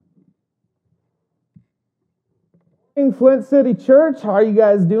Flint City Church, how are you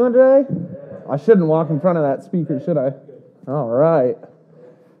guys doing today? I shouldn't walk in front of that speaker, should I? All right.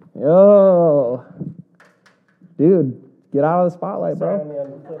 Yo. Dude, get out of the spotlight, bro.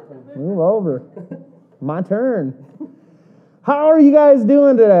 Move over. My turn. How are you guys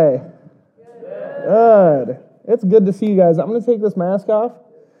doing today? Good. It's good to see you guys. I'm going to take this mask off.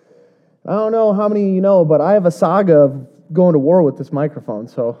 I don't know how many of you know, but I have a saga of going to war with this microphone,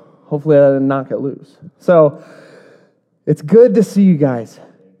 so hopefully I didn't knock it loose. So, it's good to see you guys.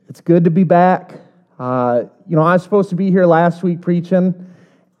 It's good to be back. I was supposed to be here last week preaching,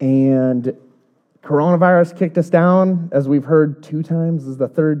 and coronavirus kicked us down, as we've heard 2 times. This is the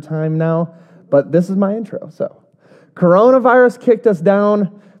 3rd time now, but this is my intro. So, coronavirus kicked us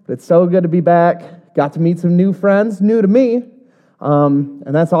down, but it's so good to be back. Got to meet some new friends, new to me, and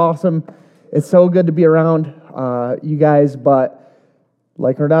that's awesome. It's so good to be around you guys, but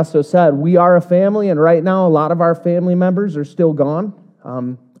like Ernesto said, we are a family, and right now a lot of our family members are still gone,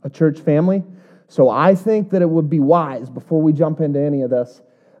 a church family. So I think that it would be wise, before we jump into any of this,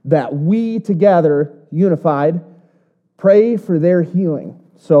 that we together, unified, pray for their healing.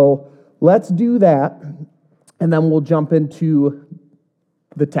 So let's do that, and then we'll jump into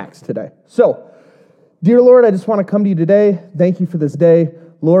the text today. So, dear Lord, I just want to come to you today. Thank you for this day.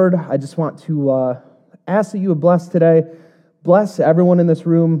 Lord, I just want to ask that you would bless today. Bless everyone in this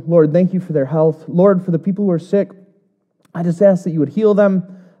room. Lord, thank you for their health. Lord, for the people who are sick, I just ask that you would heal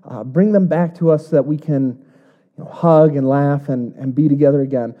them, bring them back to us so that we can hug and laugh and be together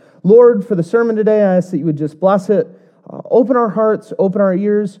again. Lord, for the sermon today, I ask that you would just bless it. Open our hearts, open our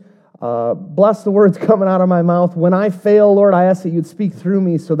ears. Bless the words coming out of my mouth. When I fail, Lord, I ask that you'd speak through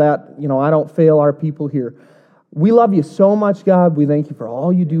me so that, I don't fail our people here. We love you so much, God. We thank you for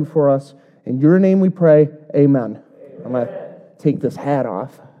all you do for us. In your name we pray, amen. I'm going to take this hat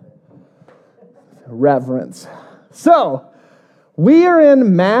off. Reverence. So, we are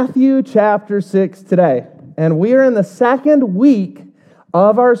in Matthew chapter 6 today, and we are in the 2nd week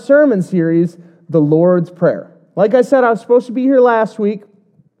of our sermon series, The Lord's Prayer. Like I said, I was supposed to be here last week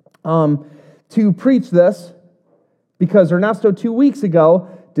to preach this, because Ernesto 2 weeks ago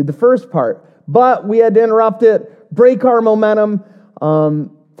did the first part, but we had to interrupt it, break our momentum,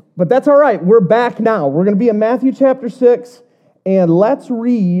 but that's all right. We're back now. We're going to be in Matthew chapter 6, and let's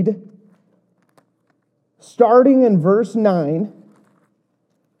read starting in verse 9,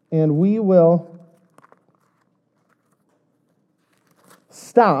 and we will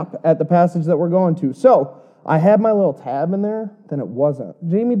stop at the passage that we're going to. So, I had my little tab in there, then it wasn't.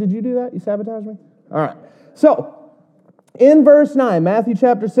 Jamie, did you do that? You sabotaged me? All right. So, in verse 9, Matthew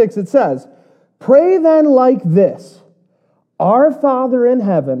chapter 6, it says, "Pray then like this, Our Father in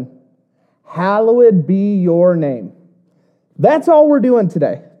heaven, hallowed be your name." That's all we're doing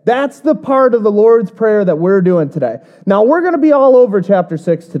today. That's the part of the Lord's Prayer that we're doing today. Now, we're going to be all over chapter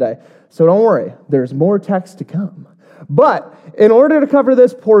 6 today, so don't worry. There's more text to come. But in order to cover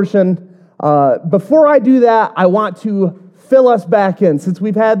this portion, before I do that, I want to fill us back in, since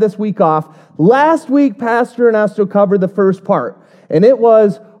we've had this week off. Last week, Pastor Ernesto covered the first part, and it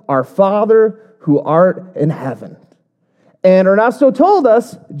was, Our Father who art in heaven. And Ernesto told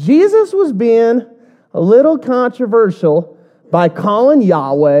us Jesus was being a little controversial by calling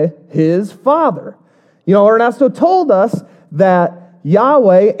Yahweh his Father. Ernesto told us that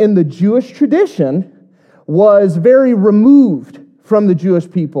Yahweh in the Jewish tradition was very removed from the Jewish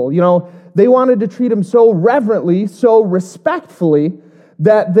people. They wanted to treat him so reverently, so respectfully,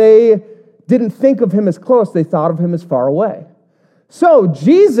 that they didn't think of him as close. They thought of him as far away. So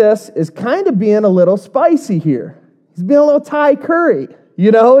Jesus is kind of being a little spicy here. He's being a little Thai curry.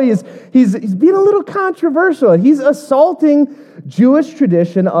 He's being a little controversial. He's assaulting Jewish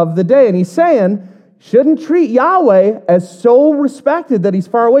tradition of the day. And he's saying, shouldn't treat Yahweh as so respected that he's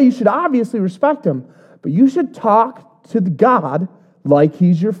far away. You should obviously respect him. But you should talk to God like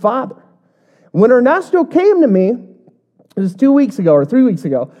he's your father. When Ernesto came to me, it was 2 weeks ago or 3 weeks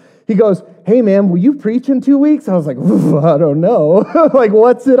ago, he goes, "Hey man, will you preach in 2 weeks?" I was like, I don't know. Like,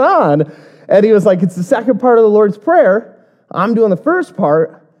 what's it on? And he was like, "It's the second part of the Lord's Prayer. I'm doing the first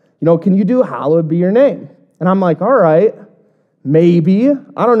part. Can you do hallowed be your name?" And I'm like, all right, maybe.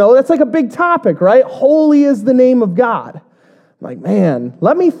 I don't know. That's like a big topic, right? Holy is the name of God. I'm like, man,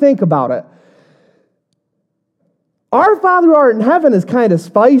 let me think about it. Our Father who art in heaven is kind of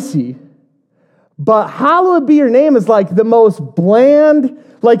spicy, but hallowed be your name is like the most bland.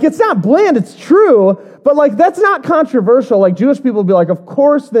 Like, it's not bland, it's true, but like, that's not controversial. Like, Jewish people would be like, of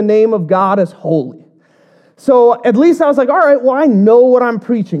course the name of God is holy. So at least I was like, all right, well, I know what I'm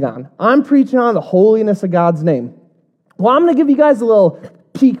preaching on. I'm preaching on the holiness of God's name. Well, I'm going to give you guys a little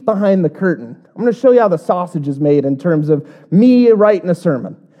peek behind the curtain. I'm going to show you how the sausage is made in terms of me writing a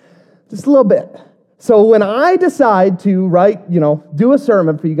sermon. Just a little bit. So when I decide to do a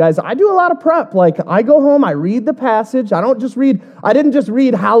sermon for you guys, I do a lot of prep. Like, I go home, I read the passage. I didn't just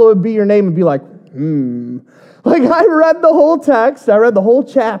read hallowed be your name and be like, Like, I read the whole text. I read the whole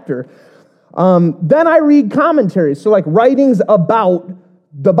chapter. Then I read commentaries. So, like, writings about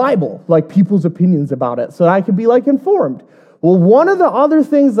the Bible, like people's opinions about it, so that I could be, like, informed. Well, one of the other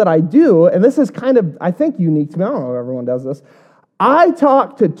things that I do, and this is kind of, I think, unique to me. I don't know if everyone does this. I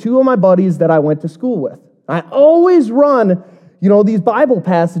talk to two of my buddies that I went to school with. I always run, these Bible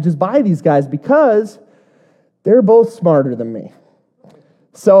passages by these guys because they're both smarter than me.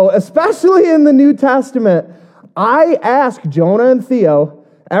 So, especially in the New Testament, I ask Jonah and Theo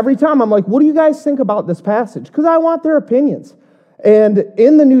every time. I'm like, what do you guys think about this passage? Because I want their opinions. And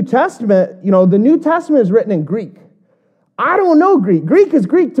in the New Testament, the New Testament is written in Greek. I don't know Greek. Greek is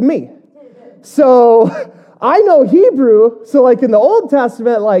Greek to me. So I know Hebrew, so like in the Old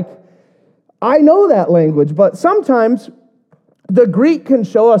Testament, like I know that language, but sometimes the Greek can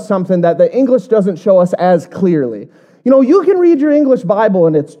show us something that the English doesn't show us as clearly. You can read your English Bible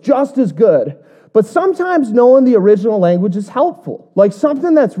and it's just as good, but sometimes knowing the original language is helpful. Like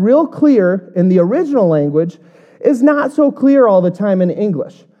something that's real clear in the original language is not so clear all the time in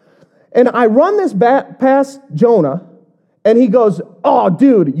English. And I run this past Jonah, and he goes, oh,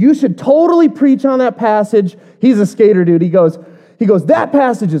 dude, you should totally preach on that passage. He's a skater dude. He goes, that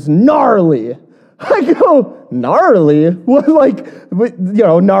passage is gnarly. I go, gnarly? What,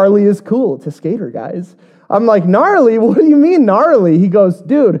 gnarly is cool to skater guys. I'm like, gnarly? What do you mean gnarly? He goes,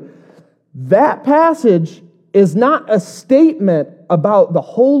 dude, that passage is not a statement about the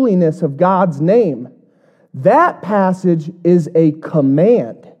holiness of God's name. That passage is a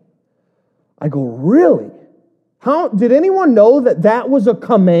command. I go, really? How did anyone know that was a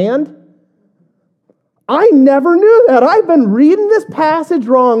command? I never knew that. I've been reading this passage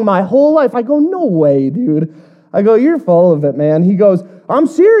wrong my whole life. I go, no way, dude. I go, you're full of it, man. He goes, I'm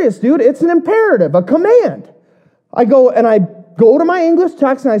serious, dude. It's an imperative, a command. I go to my English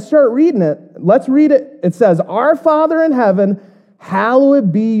text and I start reading it. Let's read it. It says, Our Father in heaven,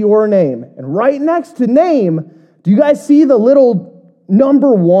 hallowed be your name. And right next to name, do you guys see the little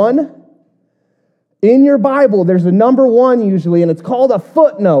number 1? In your Bible, there's a number 1 usually, and it's called a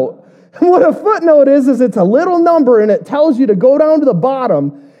footnote. And what a footnote is it's a little number, and it tells you to go down to the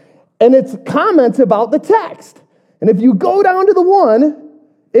bottom, and it's comments about the text. And if you go down to the 1,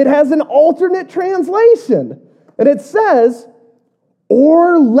 it has an alternate translation. And it says,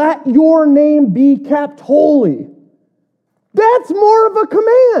 or let your name be kept holy. That's more of a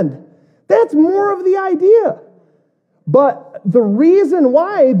command. That's more of the idea. But the reason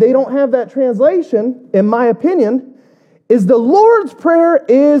why they don't have that translation, in my opinion, is the Lord's Prayer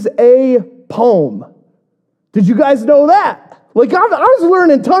is a poem. Did you guys know that? Like, I was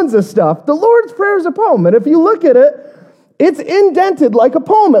learning tons of stuff. The Lord's Prayer is a poem. And if you look at it, it's indented like a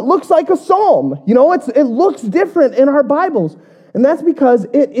poem. It looks like a psalm. It looks different in our Bibles. And that's because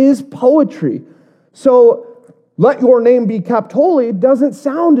it is poetry. So, let your name be kept holy doesn't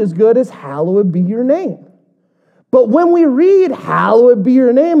sound as good as hallowed be your name. But when we read hallowed be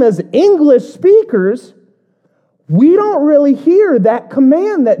your name as English speakers, we don't really hear that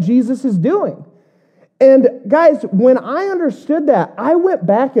command that Jesus is doing. And guys, when I understood that, I went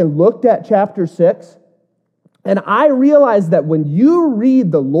back and looked at chapter 6, and I realized that when you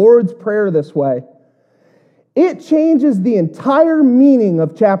read the Lord's Prayer this way, it changes the entire meaning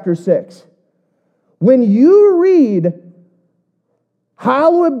of chapter 6. When you read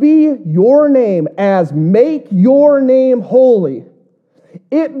hallowed be your name as make your name holy,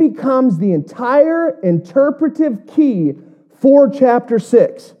 it becomes the entire interpretive key for chapter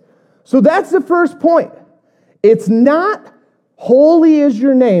 6. So that's the first point. It's not holy is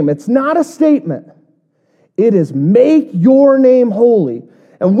your name. It's not a statement. It is make your name holy.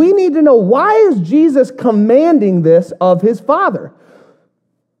 And we need to know, why is Jesus commanding this of his Father?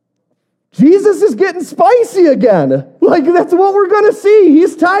 Jesus is getting spicy again. Like, that's what we're going to see.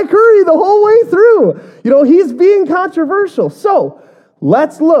 He's Ty Curry the whole way through. He's being controversial. So,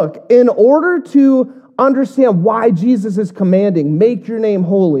 let's look. In order to understand why Jesus is commanding, make your name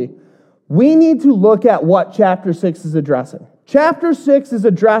holy, we need to look at what chapter 6 is addressing. Chapter 6 is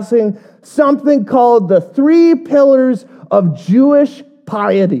addressing something called the 3 pillars of Jewish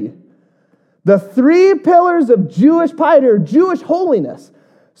piety. The 3 pillars of Jewish piety, or Jewish holiness.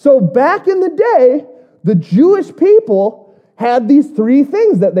 So back in the day, the Jewish people had these 3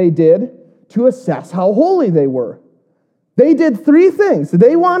 things that they did to assess how holy they were. They did 3 things.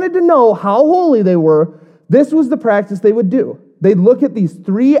 They wanted to know how holy they were. This was the practice they would do. They'd look at these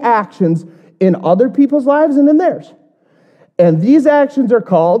three actions in other people's lives and in theirs. And these actions are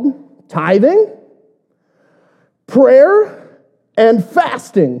called tithing, prayer, and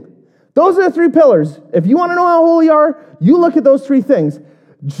fasting. Those are the three pillars. If you want to know how holy you are, you look at those three things.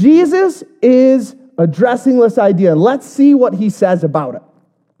 Jesus is addressing this idea. Let's see what he says about it.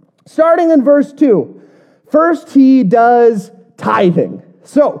 Starting in verse 2. First, he does tithing.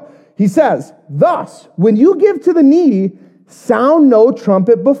 So, he says, thus, when you give to the needy, sound no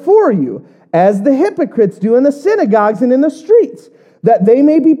trumpet before you, as the hypocrites do in the synagogues and in the streets, that they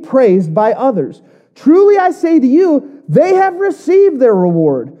may be praised by others. Truly I say to you, they have received their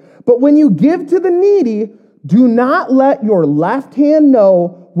reward. But when you give to the needy, do not let your left hand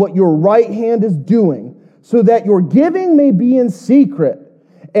know what your right hand is doing, so that your giving may be in secret,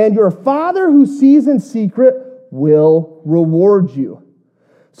 and your Father who sees in secret will reward you.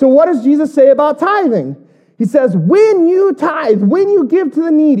 So what does Jesus say about tithing? He says, when you tithe, when you give to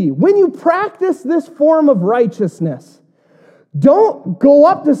the needy, when you practice this form of righteousness, don't go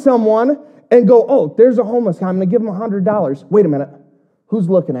up to someone and go, oh, there's a homeless guy, I'm going to give him $100. Wait a minute, who's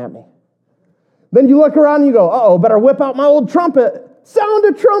looking at me? Then you look around and you go, uh-oh, better whip out my old trumpet. Sound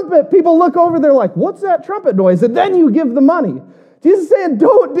a trumpet. People look over, they're like, what's that trumpet noise? And then you give the money. Jesus is saying,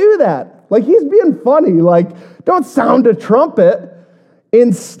 don't do that. Like, he's being funny. Like, don't sound a trumpet.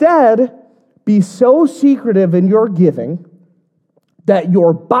 Instead, be so secretive in your giving that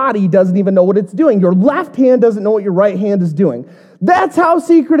your body doesn't even know what it's doing. Your left hand doesn't know what your right hand is doing. That's how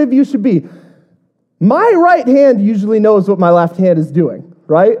secretive you should be. My right hand usually knows what my left hand is doing,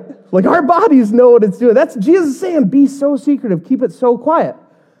 right? Like, our bodies know what it's doing. That's Jesus saying, be so secretive, keep it so quiet.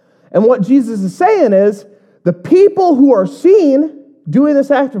 And what Jesus is saying is, the people who are seen doing this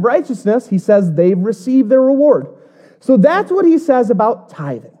act of righteousness, he says they've received their reward. So that's what he says about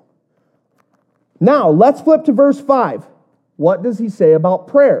tithing. Now, let's flip to verse 5. What does he say about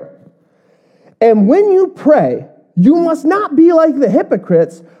prayer? And when you pray, you must not be like the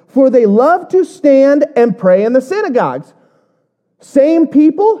hypocrites, for they love to stand and pray in the synagogues. Same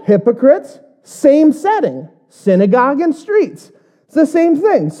people, hypocrites, same setting, synagogue and streets. It's the same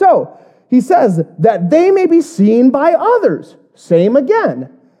thing. So, he says that they may be seen by others. Same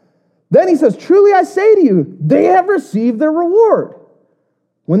again. Then he says, truly I say to you, they have received their reward.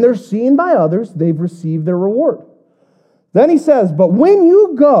 When they're seen by others, they've received their reward. Then he says, but when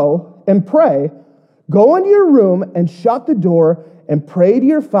you go and pray, go into your room and shut the door and pray to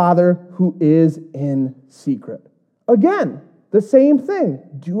your Father who is in secret. Again, the same thing.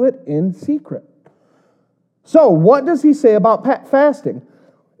 Do it in secret. So, what does he say about fasting?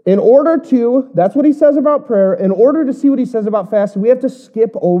 That's what he says about prayer. In order to see what he says about fasting, we have to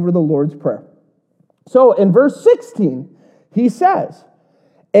skip over the Lord's Prayer. So, in verse 16, he says,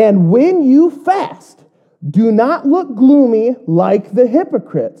 and when you fast, do not look gloomy like the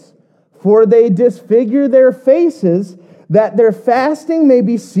hypocrites, for they disfigure their faces, that their fasting may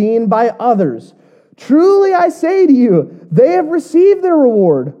be seen by others. Truly I say to you, they have received their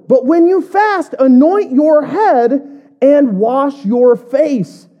reward. But when you fast, anoint your head and wash your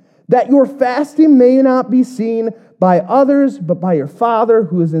face, that your fasting may not be seen by others, but by your Father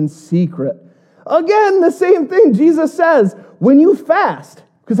who is in secret. Again, the same thing Jesus says, when you fast,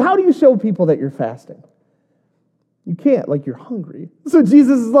 because how do you show people that you're fasting? You can't, like you're hungry. So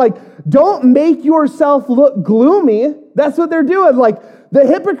Jesus is like, don't make yourself look gloomy. That's what they're doing. Like, the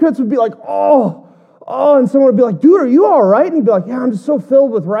hypocrites would be like, oh, and someone would be like, dude, are you all right? And he'd be like, yeah, I'm just so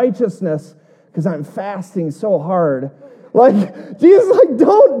filled with righteousness because I'm fasting so hard. Like, Jesus is like,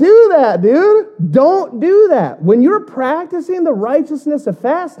 don't do that, dude. Don't do that. When you're practicing the righteousness of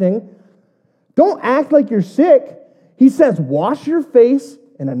fasting, don't act like you're sick. He says, wash your face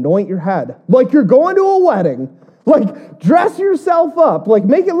and anoint your head. Like you're going to a wedding. Like, dress yourself up. Like,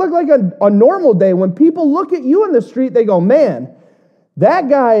 make it look like a normal day. When people look at you in the street, they go, man, that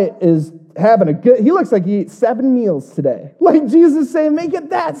guy is having he looks like he ate 7 meals today. Like Jesus is saying, make it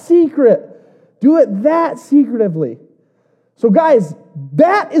that secret. Do it that secretively. So guys,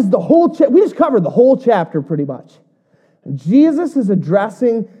 that is the whole we just covered the whole chapter pretty much. And Jesus is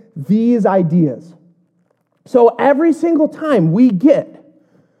addressing these ideas. So every single time we get,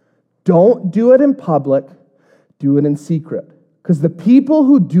 don't do it in public, do it in secret. Because the people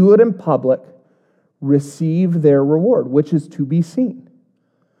who do it in public receive their reward, which is to be seen.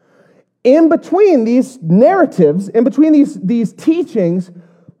 In between these narratives, in between these teachings,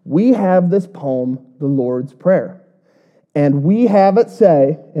 we have this poem, the Lord's Prayer. And we have it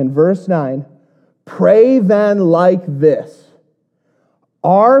say in verse 9, pray then like this,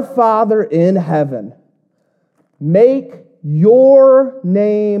 our Father in heaven, make your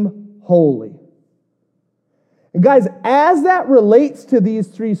name holy. And guys, as that relates to these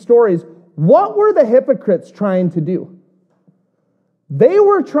three stories, what were the hypocrites trying to do? They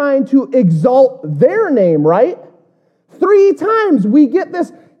were trying to exalt their name, right? 3 times we get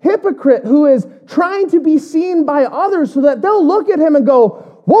this hypocrite who is trying to be seen by others so that they'll look at him and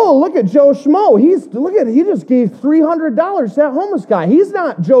go, whoa, look at Joe Schmo. He just gave $300 to that homeless guy. He's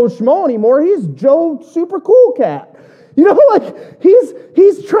not Joe Schmo anymore. He's Joe Super Cool Cat.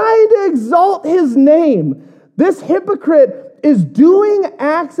 He's trying to exalt his name. This hypocrite is doing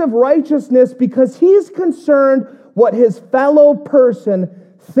acts of righteousness because he's concerned what his fellow person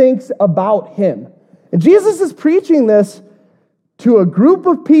thinks about him. And Jesus is preaching this to a group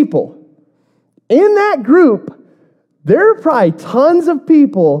of people. In that group, there are probably tons of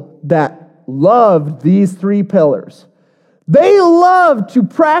people that loved these 3 pillars. They loved to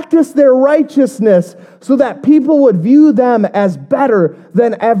practice their righteousness so that people would view them as better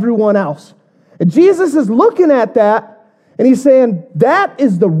than everyone else. And Jesus is looking at that, and he's saying, that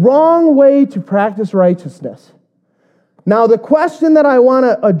is the wrong way to practice righteousness. Now, the question that I want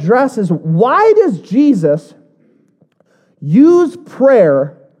to address is, why does Jesus use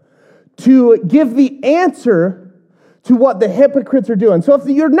prayer to give the answer to what the hypocrites are doing? So if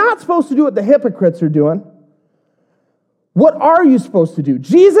you're not supposed to do what the hypocrites are doing, what are you supposed to do?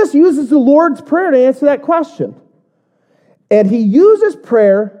 Jesus uses the Lord's Prayer to answer that question. And he uses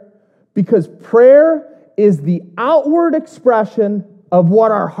prayer because prayer is the outward expression of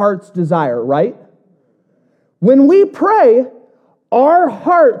what our hearts desire, right? When we pray, our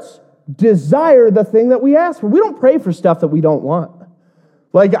hearts desire the thing that we ask for. We don't pray for stuff that we don't want.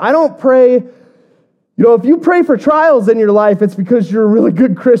 Like, I don't pray, if you pray for trials in your life, it's because you're a really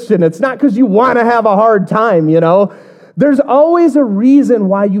good Christian. It's not because you want to have a hard time, There's always a reason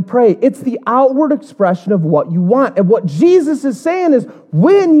why you pray. It's the outward expression of what you want. And what Jesus is saying is,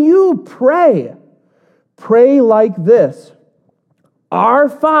 when you pray like this: Our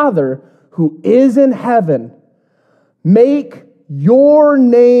Father who is in heaven, make your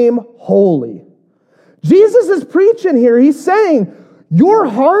name holy. Jesus is preaching here. He's saying,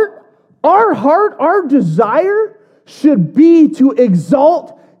 our desire should be to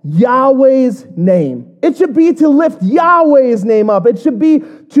exalt Yahweh's name. It should be to lift Yahweh's name up. It should be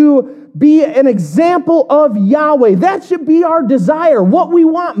to be an example of Yahweh. That should be our desire, what we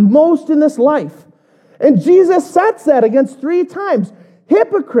want most in this life. And Jesus sets that against 3 times.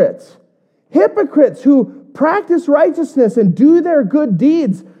 Hypocrites who practice righteousness and do their good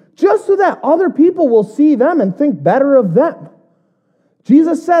deeds just so that other people will see them and think better of them.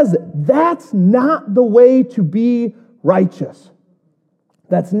 Jesus says that's not the way to be righteous.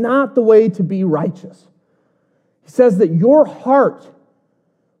 That's not the way to be righteous. He says that your heart,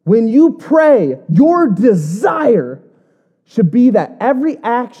 when you pray, your desire should be that every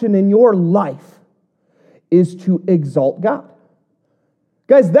action in your life is to exalt God.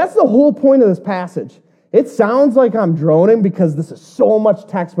 Guys, that's the whole point of this passage. It sounds like I'm droning because this is so much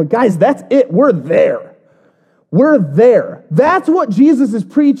text, but guys, that's it. We're there. We're there. That's what Jesus is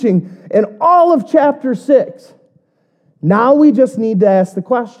preaching in all of chapter 6. Now we just need to ask the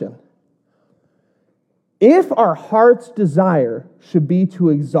question: if our heart's desire should be to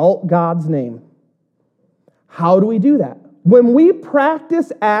exalt God's name, how do we do that? When we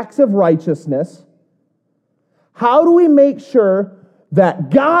practice acts of righteousness, how do we make sure that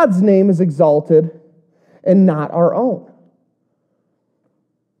God's name is exalted and not our own?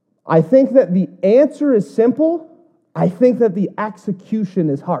 I think that the answer is simple. I think that the execution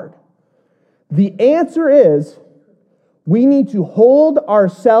is hard. The answer is we need to hold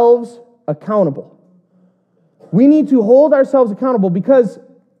ourselves accountable. We need to hold ourselves accountable because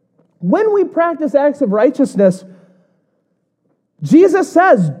when we practice acts of righteousness, Jesus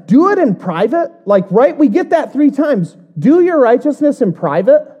says, do it in private. Right? We get that 3 times. Do your righteousness in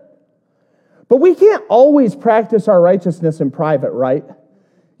private. But we can't always practice our righteousness in private, right?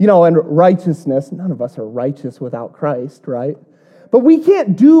 And righteousness, none of us are righteous without Christ, right? But we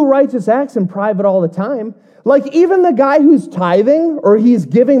can't do righteous acts in private all the time. Even the guy who's tithing or he's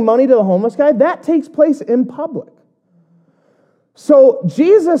giving money to the homeless guy, that takes place in public. So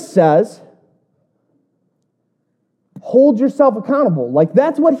Jesus says, hold yourself accountable.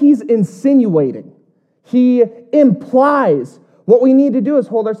 That's what he's insinuating. He implies what we need to do is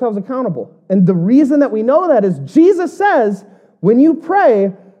hold ourselves accountable. And the reason that we know that is Jesus says, when you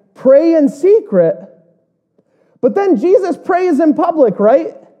pray in secret, but then Jesus prays in public,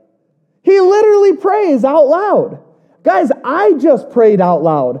 right? He literally prays out loud. Guys, I just prayed out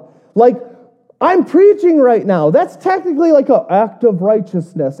loud. I'm preaching right now. That's technically an act of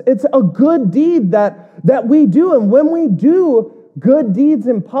righteousness. It's a good deed that we do. And when we do good deeds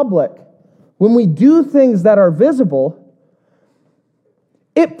in public, when we do things that are visible,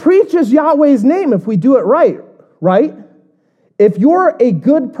 it preaches Yahweh's name if we do it right, right? If you're a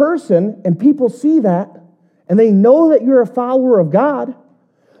good person and people see that and they know that you're a follower of God,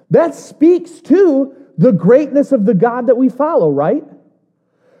 that speaks to the greatness of the God that we follow, right?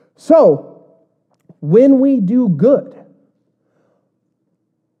 So, when we do good,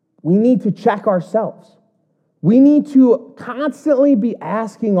 we need to check ourselves. We need to constantly be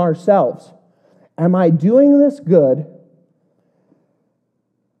asking ourselves, am I doing this good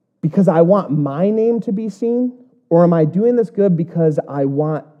because I want my name to be seen? Or am I doing this good because I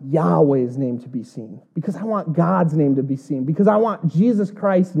want Yahweh's name to be seen? Because I want God's name to be seen? Because I want Jesus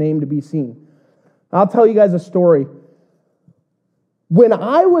Christ's name to be seen? I'll tell you guys a story. When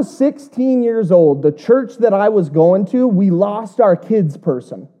I was 16 years old, the church that I was going to, we lost our kids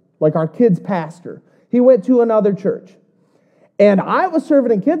person, like our kids pastor. He went to another church. And I was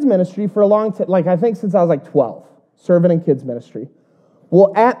serving in kids ministry for a long time, like I think since I was like 12, serving in kids ministry.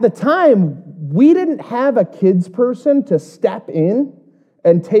 Well, at the time, we didn't have a kids person to step in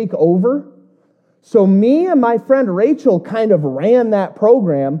and take over. So me and my friend Rachel kind of ran that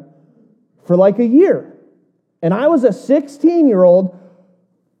program for like a year. And I was a 16-year-old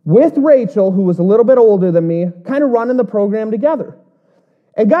with Rachel, who was a little bit older than me, kind of running the program together.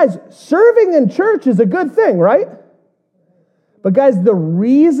 And guys, serving in church is a good thing, right? But guys, the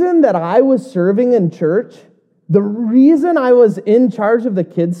reason that I was serving in church, the reason I was in charge of the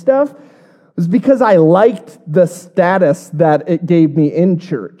kids stuff was because I liked the status that it gave me in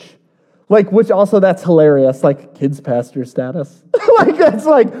church. Like, which also that's hilarious, like kids pastor status. Like, that's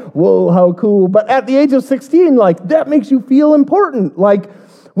like, whoa, how cool. But at the age of 16, like, that makes you feel important. Like,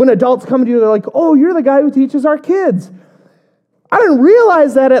 when adults come to you, they're like, oh, you're the guy who teaches our kids. I didn't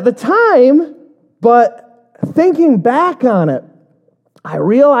realize that at the time, but thinking back on it, I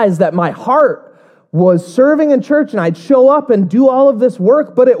realized that my heart was serving in church, and I'd show up and do all of this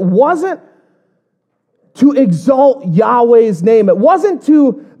work, but it wasn't to exalt Yahweh's name. It wasn't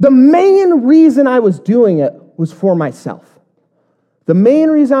the main reason I was doing it was for myself. The main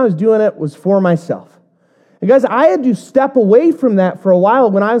reason I was doing it was for myself. And guys, I had to step away from that for a while.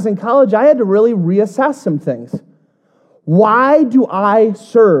 When I was in college, I had to really reassess some things. Why do I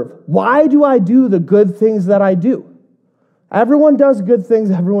serve? Why do I do the good things that I do? Everyone does good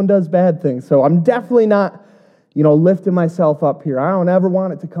things, everyone does bad things. So I'm definitely not, lifting myself up here. I don't ever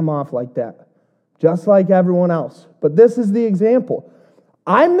want it to come off like that. Just like everyone else. But this is the example.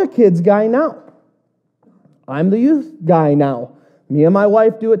 I'm the kids guy now. I'm the youth guy now. Me and my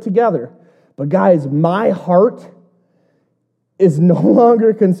wife do it together. But guys, my heart is no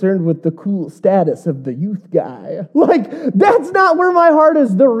longer concerned with the cool status of the youth guy. Like, that's not where my heart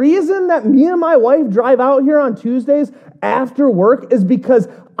is. The reason that me and my wife drive out here on Tuesdays after work is because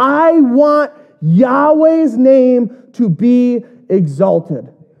I want Yahweh's name to be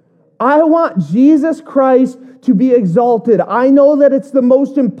exalted. I want Jesus Christ to be exalted. I know that it's the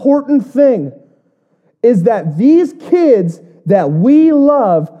most important thing is that these kids that we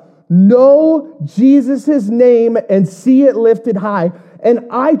love know Jesus' name and see it lifted high. And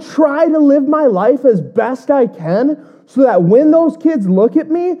I try to live my life as best I can so that when those kids look at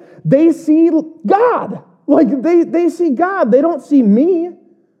me, they see God. Like they see God. They don't see me.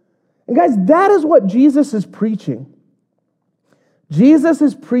 And guys, that is what Jesus is preaching. Jesus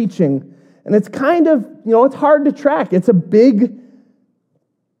is preaching, and it's kind of, it's hard to track. It's a big,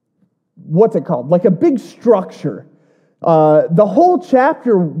 what's it called? Like a big structure. The whole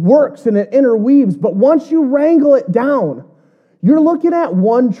chapter works and it interweaves, but once you wrangle it down, you're looking at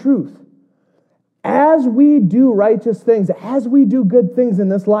one truth. As we do righteous things, as we do good things in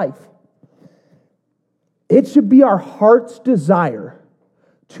this life, it should be our heart's desire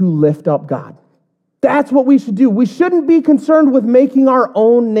to lift up God. That's what we should do. We shouldn't be concerned with making our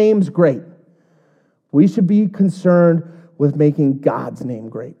own names great. We should be concerned with making God's name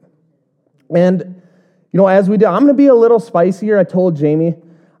great. And as we do, I'm going to be a little spicier. I told Jamie,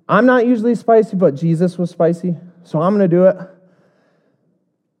 I'm not usually spicy, but Jesus was spicy, so I'm going to do it.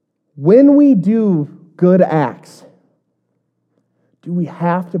 When we do good acts, do we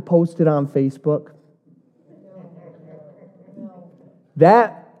have to post it on Facebook?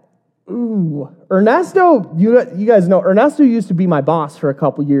 Ernesto, you guys know, Ernesto used to be my boss for a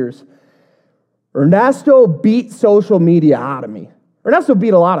couple years. Ernesto beat social media out of me. Ernesto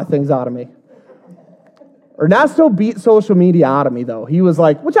beat a lot of things out of me. Ernesto beat social media out of me, though. He was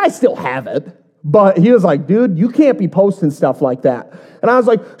like, which I still have it, but he was like, dude, you can't be posting stuff like that. And I was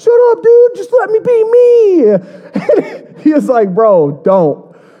like, shut up, dude, just let me be me. He was like, bro,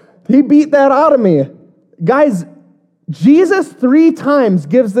 don't. He beat that out of me. Guys, Jesus 3 times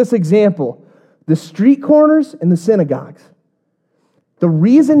gives this example. the street corners and the synagogues. The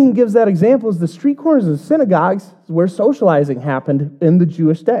reason he gives that example is the street corners and synagogues is where socializing happened in the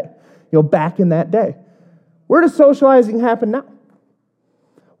Jewish day, back in that day. Where does socializing happen now?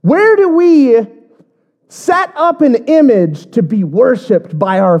 Where do we set up an image to be worshiped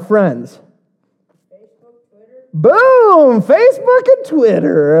by our friends? Facebook, Twitter. Boom! Facebook and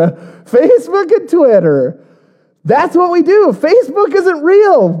Twitter. Facebook and Twitter. That's what we do. Facebook isn't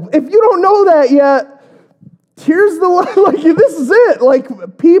real. If you don't know that yet, here's this is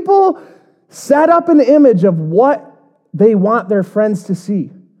it. People set up an image of what they want their friends to see.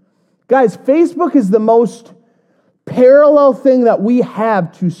 Guys, Facebook is the most parallel thing that we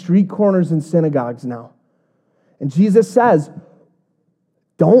have to street corners and synagogues now. And Jesus says,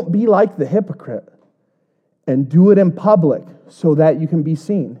 don't be like the hypocrite and do it in public so that you can be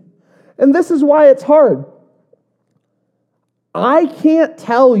seen. And this is why it's hard. I can't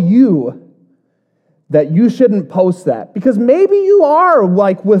tell you that you shouldn't post that, because maybe you are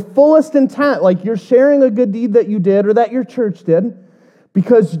with fullest intent, you're sharing a good deed that you did or that your church did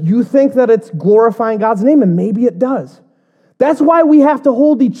because you think that it's glorifying God's name, and maybe it does. That's why we have to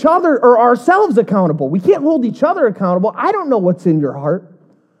hold each other or ourselves accountable. We can't hold each other accountable. I don't know what's in your heart.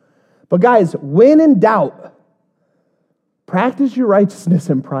 But guys, when in doubt, practice your righteousness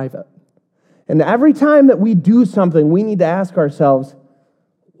in private. And every time that we do something, we need to ask ourselves,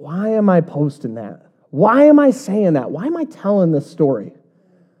 why am I posting that? Why am I saying that? Why am I telling this story?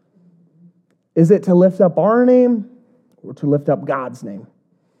 Is it to lift up our name or to lift up God's name?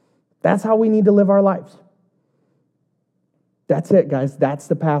 That's how we need to live our lives. That's it, guys. That's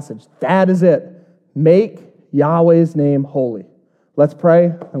the passage. That is it. Make Yahweh's name holy. Let's pray,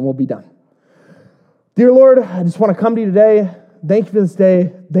 and we'll be done. Dear Lord, I just want to come to you today. Thank you for this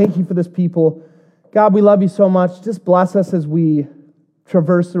day. Thank you for this people. God, we love you so much. Just bless us as we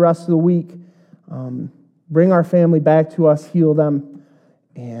traverse the rest of the week. Bring our family back to us, heal them,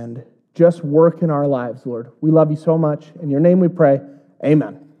 and just work in our lives, Lord. We love you so much. In your name we pray.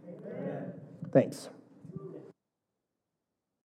 Amen. Thanks.